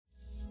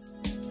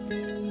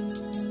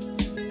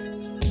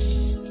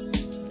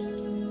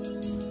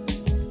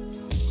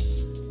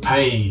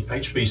Hey,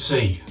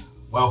 HBC,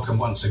 welcome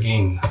once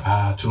again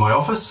to my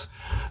office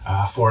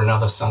for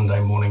another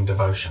Sunday morning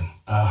devotion.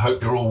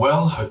 Hope you're all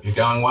well, hope you're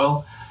going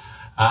well.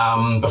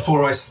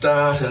 Before I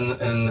start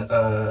in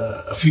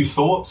a few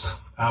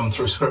thoughts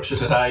through Scripture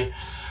today,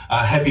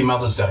 happy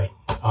Mother's Day.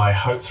 I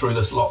hope through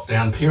this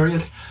lockdown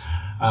period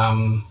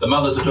the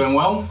mothers are doing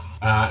well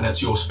and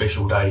it's your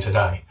special day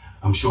today.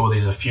 I'm sure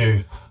there's a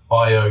few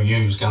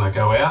IOUs going to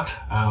go out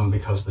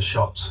because the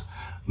shops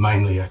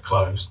mainly are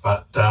closed,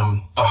 but I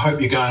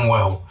hope you're going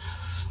well.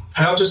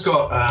 Hey, I've just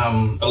got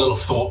a little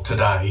thought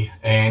today,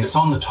 and it's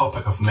on the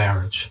topic of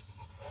marriage.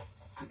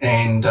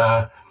 And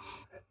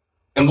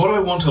what I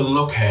want to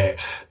look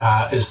at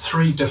is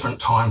three different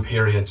time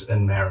periods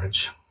in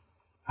marriage: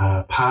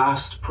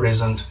 past,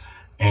 present,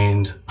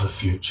 and the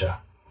future.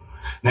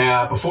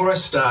 Now, before I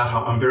start,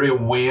 I'm very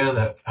aware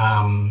that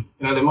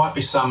there might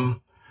be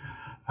some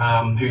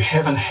who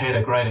haven't had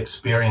a great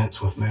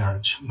experience with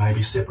marriage,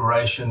 maybe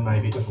separation,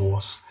 maybe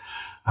divorce.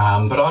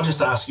 But I'll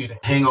just ask you to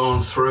hang on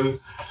through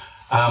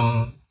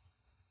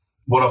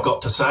what I've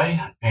got to say.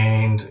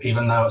 And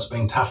even though it's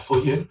been tough for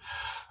you,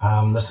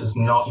 this is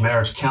not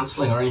marriage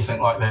counselling or anything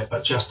like that,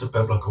 but just a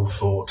biblical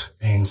thought.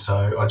 And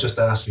so I just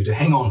ask you to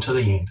hang on to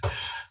the end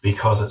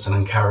because it's an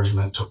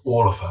encouragement to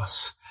all of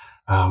us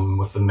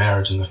with the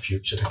marriage in the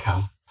future to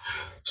come.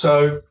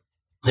 So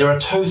there are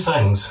two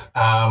things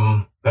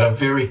that are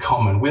very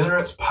common, whether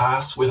it's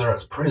past, whether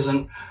it's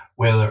present,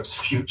 whether it's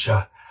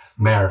future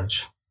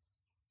marriage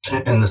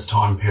in this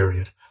time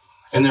period.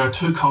 And there are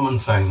two common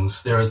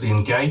things. There is the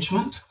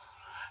engagement,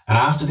 and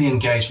after the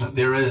engagement,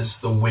 there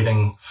is the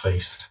wedding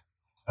feast,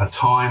 a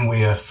time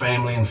where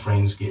family and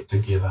friends get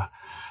together,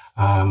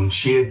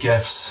 shared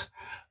gifts,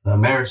 the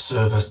marriage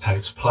service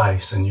takes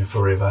place, and you're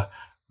forever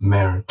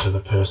married to the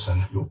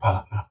person, your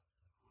partner.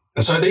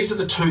 And so these are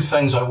the two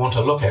things I want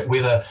to look at,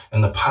 whether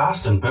in the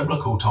past in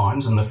biblical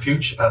times, in the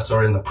future,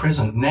 in the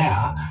present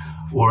now,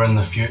 or in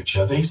the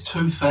future. These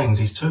two things,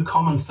 these two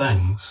common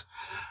things,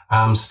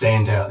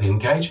 stand out: the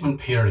engagement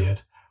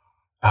period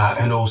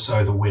and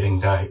also the wedding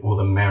day or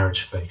the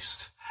marriage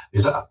feast.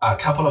 There's a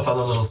couple of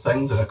other little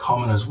things that are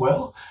common as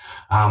well,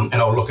 and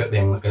I'll look at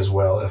them as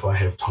well if I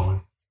have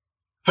time.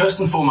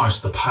 First and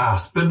foremost, the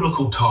past,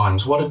 biblical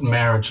times. What did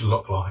marriage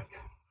look like?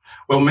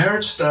 Well,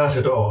 marriage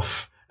started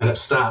off, and it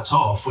starts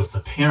off with the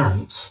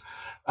parents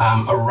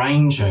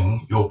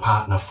arranging your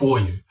partner for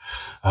you.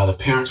 The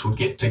parents would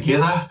get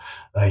together.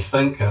 They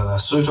think they're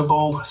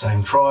suitable,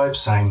 same tribe,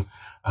 same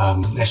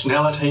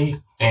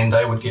nationality, and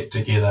they would get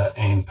together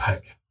and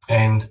pick.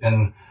 And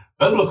in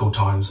biblical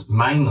times,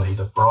 mainly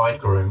the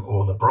bridegroom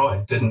or the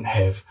bride didn't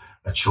have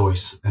a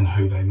choice in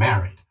who they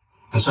married.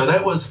 And so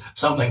that was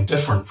something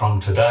different from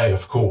today,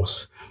 of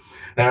course.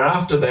 Now,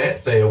 after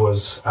that, there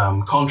was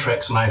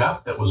contracts made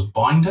up that was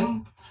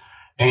binding,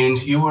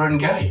 and you were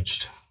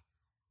engaged.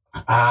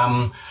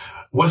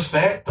 With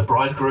that, the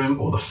bridegroom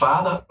or the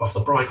father of the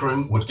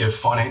bridegroom would give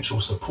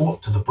financial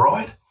support to the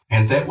bride,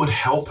 and that would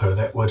help her.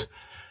 That would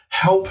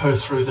help her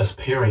through this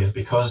period,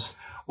 because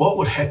what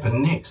would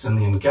happen next in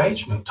the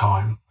engagement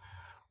time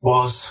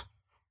was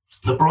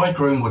the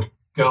bridegroom would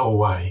go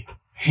away.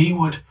 He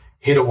would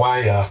head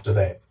away after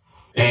that.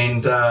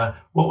 And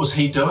what was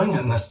he doing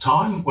in this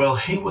time? Well,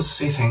 he was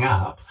setting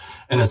up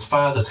in his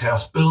father's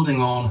house,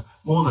 building on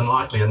more than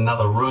likely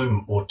another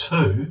room or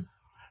two.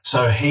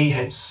 So he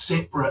had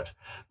separate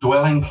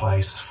dwelling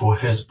place for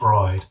his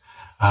bride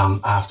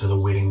after the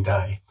wedding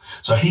day.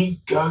 So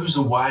he goes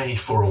away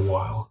for a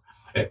while.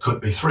 It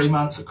could be 3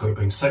 months, it could have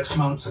been 6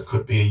 months, it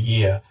could be a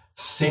year,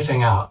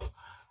 setting up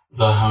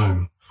the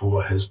home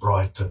for his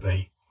bride to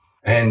be.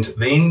 And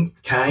then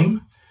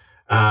came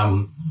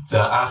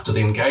after the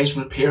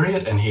engagement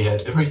period, and he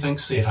had everything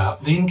set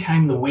up. Then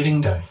came the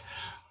wedding day,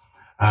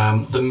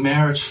 the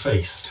marriage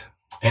feast,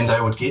 and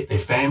they would get their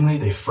family,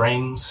 their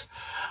friends,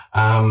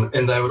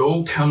 and they would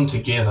all come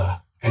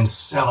together and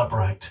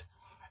celebrate.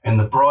 And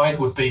the bride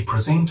would be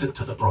presented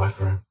to the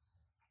bridegroom,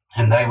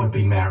 and they would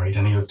be married,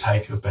 and he would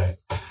take her back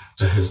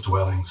to his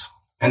dwellings.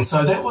 And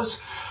so that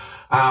was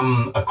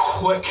a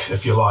quick,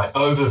 if you like,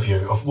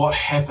 overview of what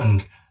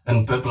happened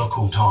in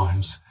biblical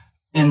times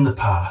in the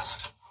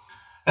past.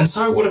 And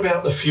so what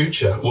about the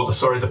future, or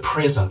the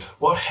present?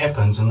 What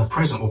happens in the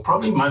present? Well,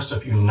 probably most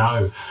of you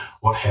know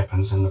what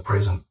happens in the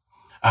present.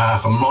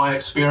 From my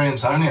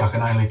experience only, I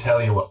can only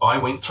tell you what I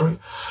went through.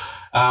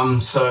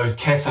 So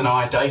Kath and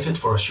I dated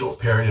for a short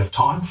period of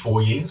time,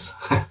 4 years.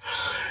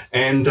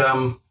 And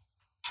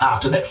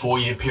after that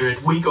 4-year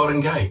period, we got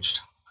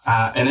engaged.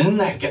 And in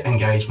that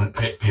engagement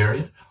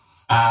period,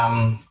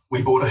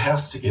 we bought a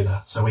house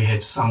together, so we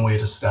had somewhere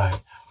to stay.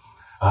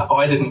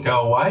 I didn't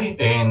go away,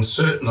 and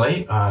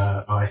certainly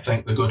I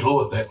thank the good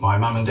Lord that my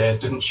mum and dad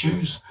didn't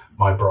choose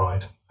my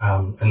bride.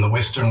 In the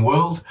Western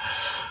world,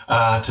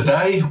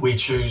 today we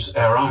choose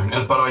our own,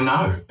 but I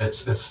know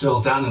it's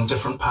still done in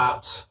different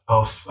parts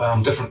of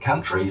different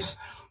countries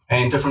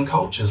and different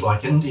cultures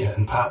like India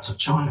and parts of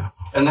China,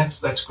 and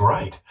that's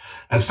great.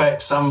 In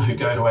fact, some who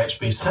go to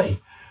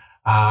HBC,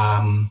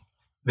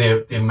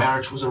 their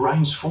marriage was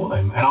arranged for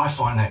them, and I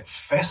find that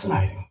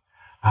fascinating.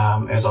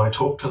 as I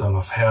talked to them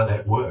of how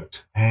that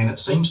worked, and it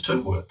seems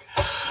to work.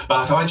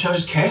 But I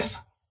chose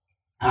Kath.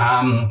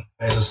 As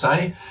I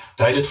say,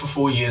 dated for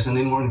 4 years and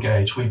then were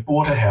engaged. We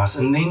bought a house,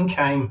 and then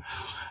came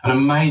an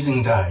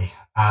amazing day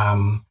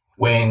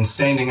when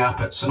standing up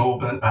at St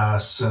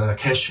Albans,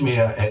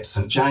 Kashmir at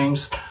St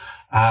James,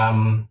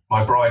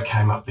 my bride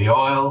came up the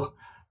aisle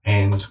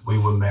and we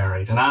were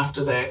married. And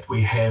after that,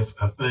 we have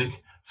a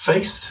big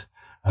feast,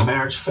 a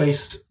marriage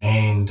feast,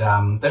 and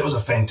that was a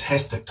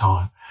fantastic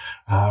time.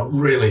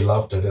 Really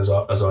loved it as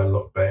I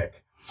look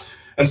back.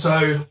 And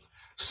so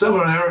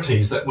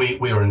similarities that we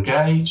were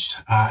engaged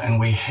and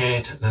we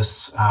had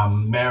this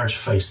marriage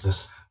feast,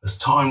 this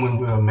time when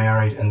we were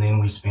married, and then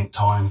we spent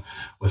time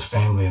with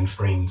family and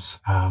friends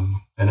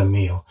in a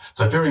meal.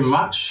 So very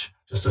much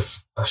just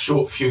a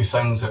short few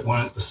things that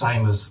weren't the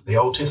same as the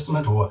Old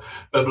Testament or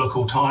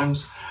biblical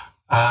times,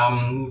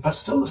 but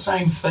still the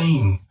same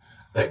theme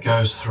that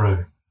goes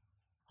through.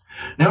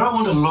 Now I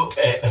want to look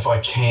at, if I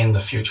can,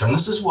 the future, and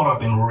this is what I've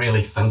been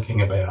really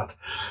thinking about,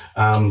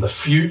 the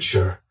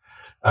future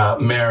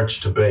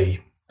marriage to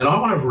be. And I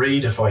want to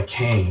read, if I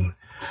can,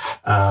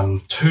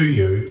 to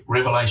you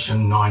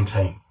Revelation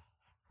 19.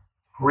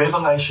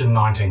 Revelation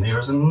 19, there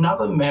is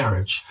another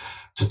marriage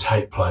to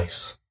take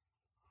place.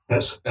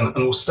 And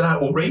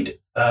we'll read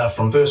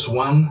from verse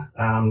 1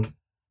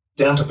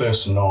 down to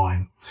verse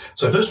 9.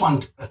 So verse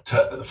 1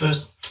 to the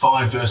first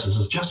 5 verses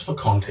is just for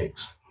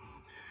context.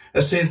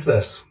 It says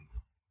this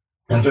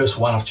in verse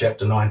 1 of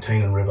chapter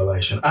 19 in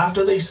Revelation: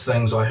 "After these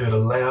things I heard a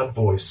loud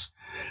voice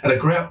and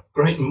a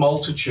great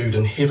multitude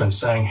in heaven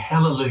saying,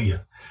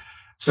 'Hallelujah!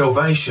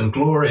 Salvation,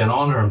 glory and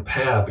honor and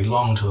power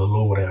belong to the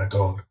Lord our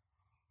God.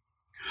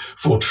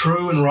 For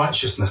true and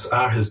righteousness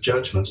are his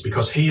judgments,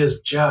 because he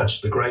has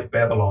judged the great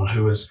Babylon,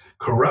 who has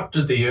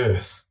corrupted the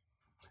earth,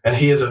 and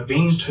he has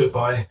avenged her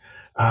by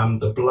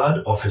the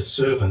blood of his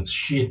servants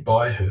shed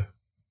by her.'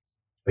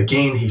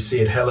 Again he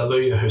said,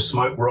 'Hallelujah, her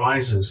smoke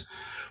rises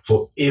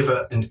for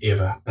ever and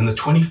ever.' And the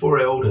 24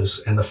 elders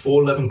and the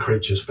 4 living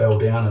creatures fell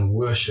down and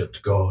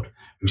worshipped God,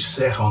 who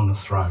sat on the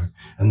throne.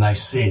 And they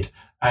said,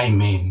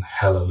 'Amen,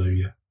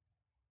 hallelujah.'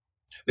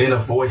 Then a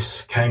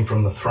voice came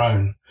from the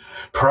throne,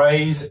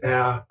 'Praise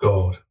our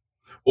God,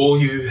 all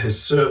you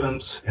his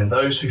servants and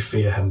those who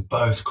fear him,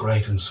 both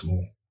great and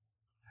small.'"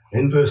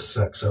 In verse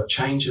 6, so it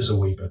changes a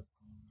wee bit.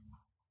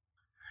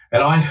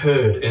 "And I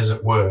heard, as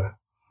it were,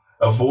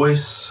 a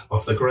voice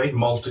of the great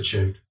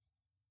multitude,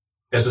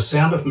 as the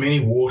sound of many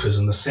waters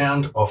and the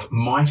sound of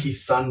mighty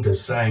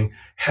thunders, saying,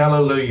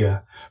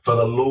 'Hallelujah, for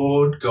the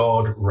Lord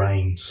God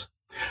reigns.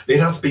 Let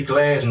us be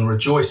glad and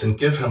rejoice and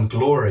give him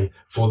glory,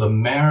 for the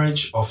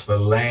marriage of the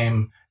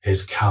Lamb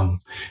has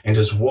come, and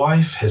his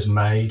wife has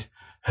made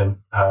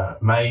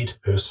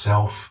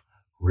herself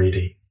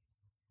ready.'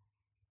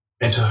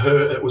 And to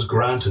her it was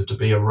granted to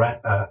be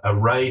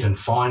arrayed in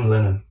fine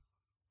linen,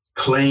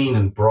 clean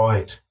and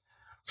bright,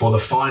 for the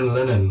fine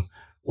linen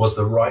was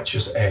the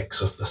righteous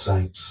acts of the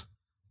saints.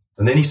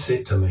 And then he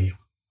said to me,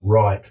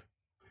 'Write,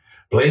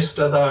 blessed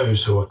are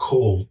those who are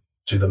called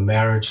to the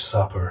marriage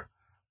supper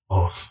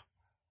of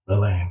the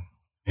Lamb.'"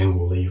 And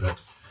we'll leave it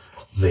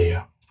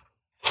there.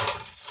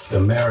 The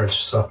marriage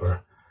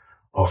supper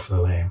of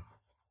the Lamb.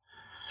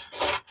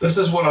 This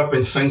is what I've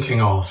been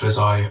thinking of as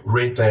I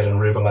read that in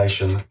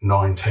Revelation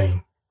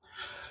 19.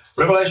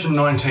 Revelation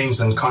 19 is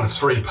in kind of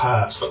 3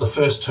 parts, but the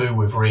first 2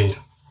 we've read.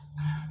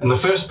 And the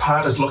first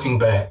part is looking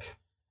back.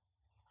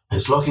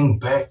 It's looking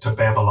back to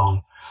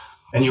Babylon.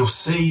 And you'll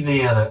see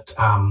there that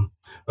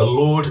the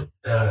Lord,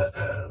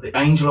 the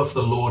angel of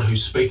the Lord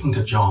who's speaking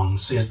to John,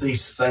 says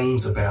these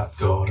things about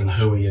God and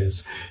who he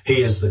is.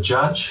 He is the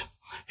judge.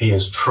 He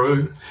is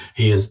true.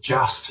 He is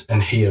just,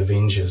 and he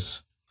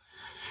avenges.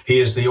 He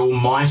is the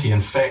Almighty.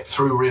 In fact,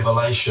 through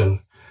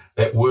Revelation,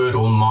 that word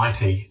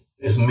Almighty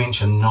is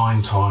mentioned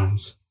 9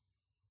 times.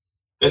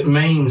 It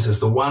means as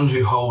the one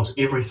who holds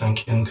everything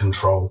in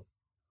control.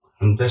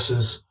 And this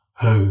is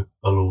who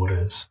the Lord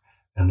is.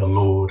 And the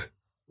Lord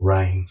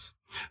reigns.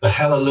 The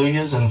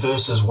hallelujahs in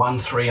verses 1,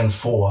 3, and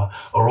 4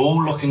 are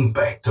all looking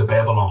back to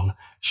Babylon.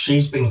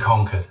 She's been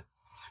conquered.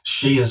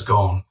 She is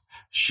gone.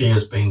 She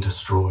has been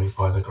destroyed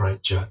by the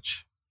great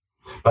judge.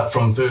 But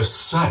from verse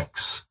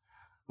 6,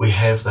 we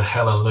have the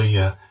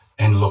hallelujah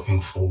and looking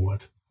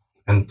forward.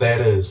 And that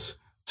is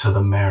to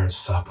the marriage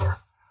supper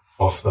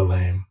of the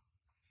Lamb.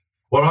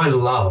 What I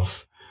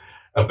love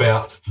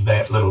about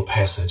that little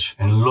passage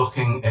and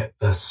looking at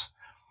this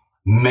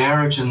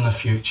marriage in the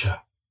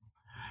future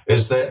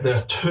is that there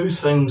are 2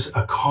 things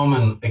are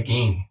common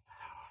again.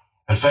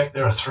 In fact,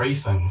 there are 3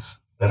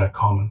 things that are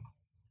common.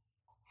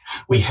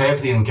 We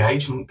have the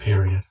engagement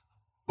period.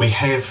 We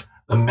have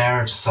the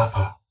marriage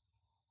supper.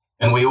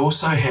 And we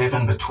also have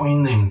in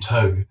between them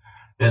 2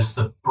 is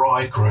the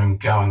bridegroom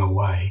going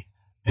away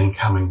and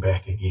coming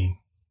back again.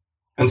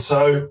 And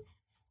so,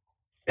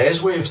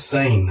 as we have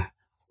seen,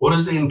 what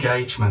is the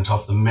engagement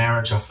of the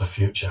marriage of the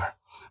future?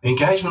 The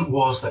engagement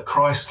was that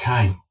Christ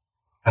came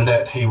and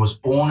that he was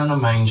born in a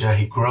manger.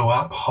 He grew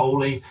up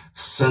holy,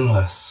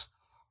 sinless,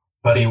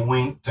 but he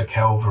went to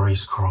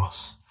Calvary's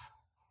cross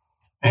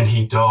and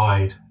he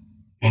died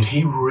And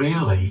he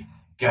really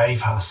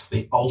gave us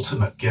the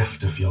ultimate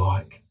gift, if you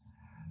like,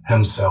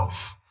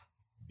 himself.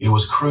 He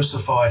was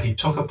crucified. He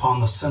took upon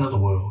the sin of the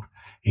world.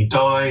 He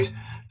died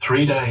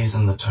 3 days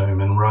in the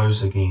tomb and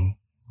rose again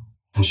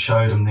and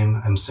showed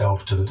them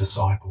himself to the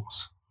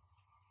disciples.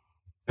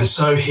 And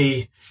so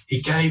he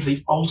gave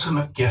the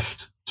ultimate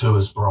gift to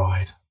his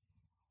bride.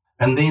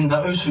 And then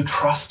those who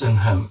trust in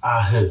him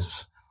are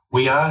his.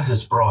 We are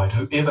his bride.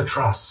 Whoever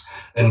trusts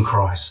in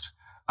Christ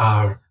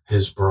are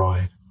his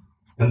bride.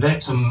 And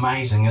that's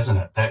amazing, isn't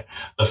it? That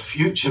the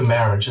future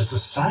marriage is the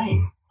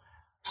same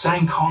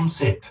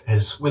concept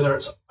as whether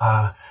it's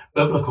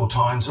biblical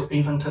times or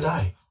even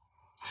today.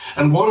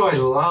 And what I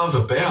love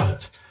about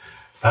it,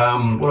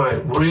 what I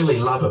really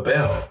love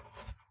about it,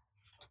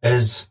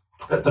 is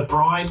that the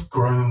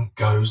bridegroom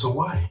goes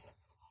away.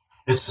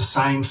 It's the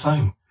same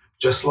thing,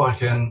 just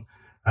like in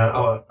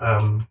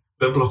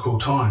biblical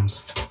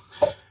times.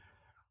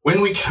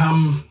 When we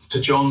come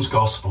to John's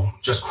Gospel,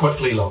 just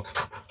quickly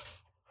look.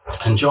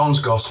 In John's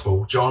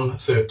Gospel, John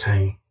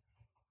 13,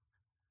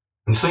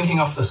 and thinking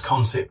of this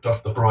concept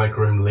of the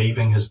bridegroom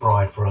leaving his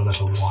bride for a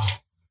little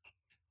while.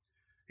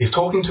 He's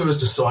talking to his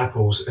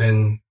disciples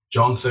in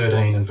John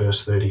 13 and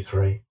verse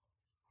 33.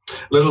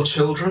 Little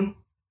children,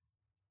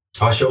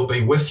 I shall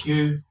be with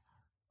you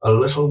a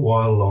little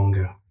while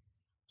longer.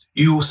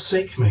 You will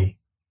seek me.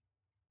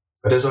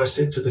 But as I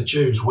said to the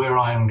Jews, where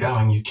I am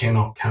going, you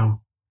cannot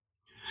come.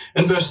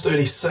 In verse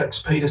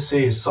 36, Peter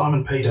says,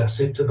 Simon Peter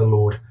said to the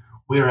Lord,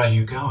 where are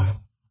you going?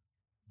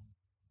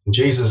 And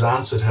Jesus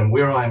answered him,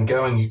 where I am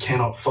going, you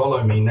cannot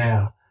follow me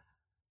now,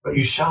 but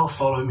you shall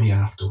follow me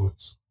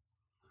afterwards.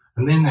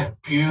 And then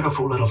that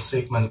beautiful little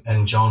segment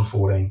in John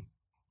 14,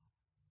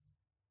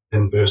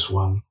 in verse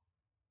 1.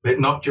 Let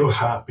not your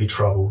heart be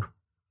troubled.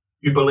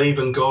 You believe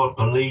in God,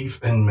 believe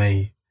in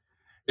me.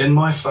 In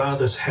my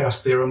Father's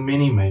house there are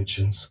many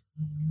mansions.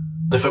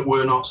 If it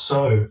were not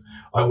so,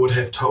 I would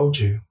have told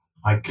you,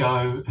 I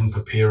go and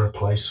prepare a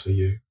place for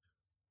you.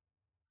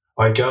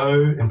 I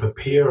go and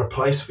prepare a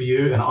place for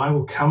you, and I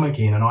will come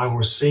again, and I will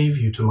receive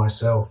you to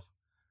myself,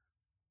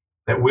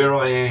 that where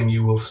I am,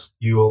 you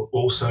will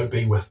also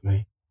be with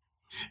me.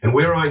 And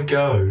where I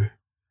go,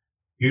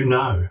 you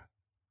know,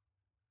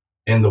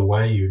 and the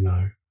way you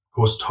know. Of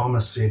course,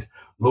 Thomas said,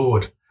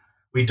 Lord,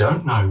 we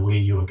don't know where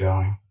you are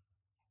going.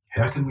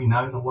 How can we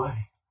know the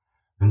way?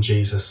 And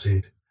Jesus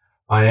said,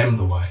 I am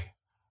the way.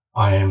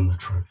 I am the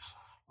truth.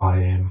 I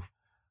am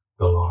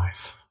the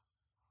life.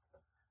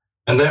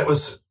 And that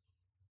was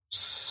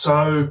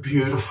so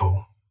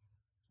beautiful,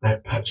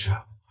 that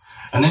picture.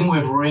 And then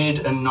we've read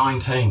in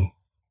 19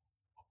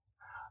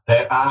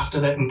 that after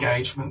that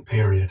engagement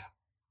period,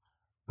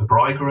 the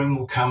bridegroom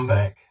will come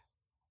back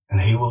and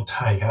he will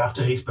take,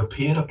 after he's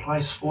prepared a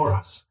place for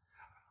us,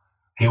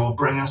 he will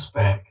bring us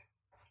back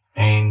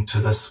and to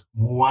this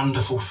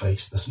wonderful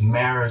feast, this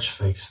marriage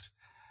feast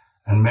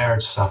and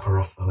marriage supper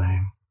of the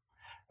Lamb.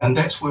 And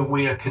that's where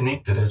we are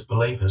connected as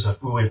believers.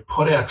 If we've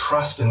put our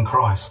trust in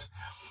Christ,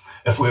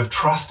 if we've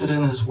trusted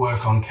in his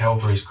work on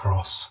Calvary's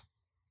cross,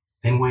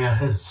 then we are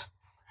his,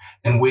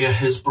 and we are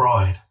his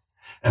bride.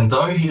 And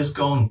though he has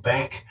gone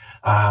back,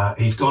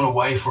 he's gone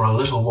away for a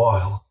little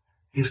while,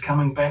 he's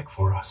coming back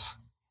for us.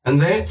 And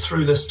that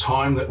through this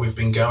time that we've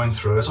been going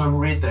through, as I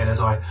read that,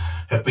 as I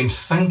have been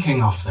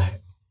thinking of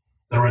that,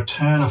 the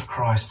return of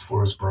Christ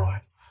for his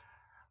bride,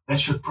 that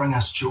should bring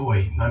us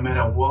joy no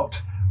matter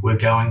what we're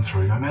going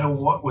through, no matter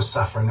what we're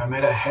suffering, no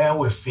matter how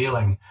we're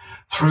feeling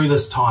through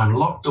this time,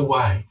 locked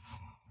away.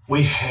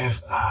 We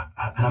have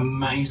an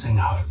amazing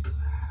hope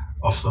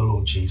of the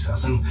Lord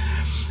Jesus and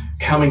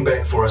coming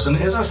back for us. And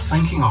as I was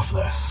thinking of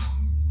this,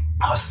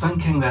 I was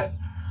thinking that,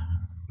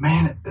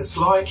 man, it's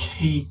like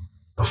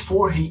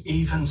before he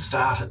even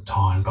started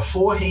time,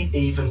 before he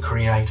even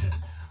created,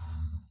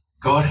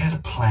 God had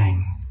a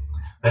plan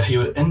that he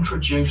would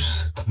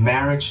introduce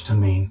marriage to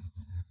men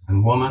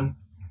and women,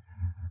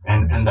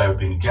 and they would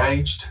be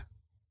engaged.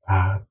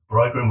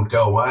 Bridegroom would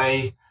go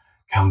away,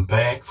 come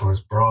back for his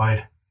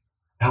bride.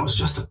 And it was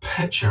just a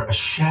picture, a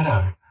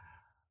shadow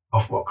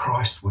of what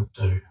Christ would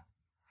do.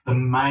 The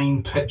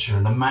main picture,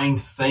 the main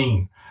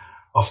theme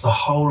of the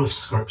whole of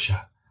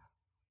Scripture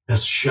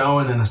is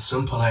shown in a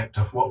simple act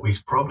of what we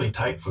probably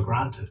take for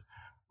granted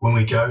when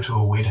we go to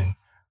a wedding.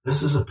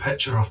 This is a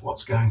picture of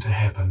what's going to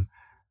happen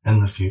in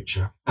the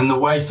future. And the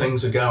way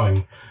things are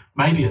going,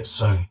 maybe it's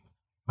soon.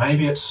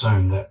 Maybe it's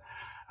soon that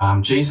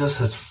Jesus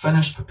has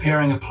finished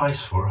preparing a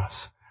place for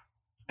us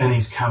and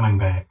he's coming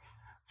back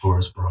for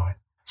his bride.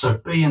 So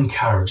be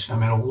encouraged no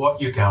matter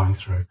what you're going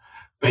through.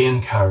 Be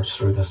encouraged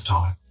through this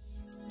time.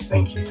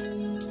 Thank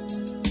you.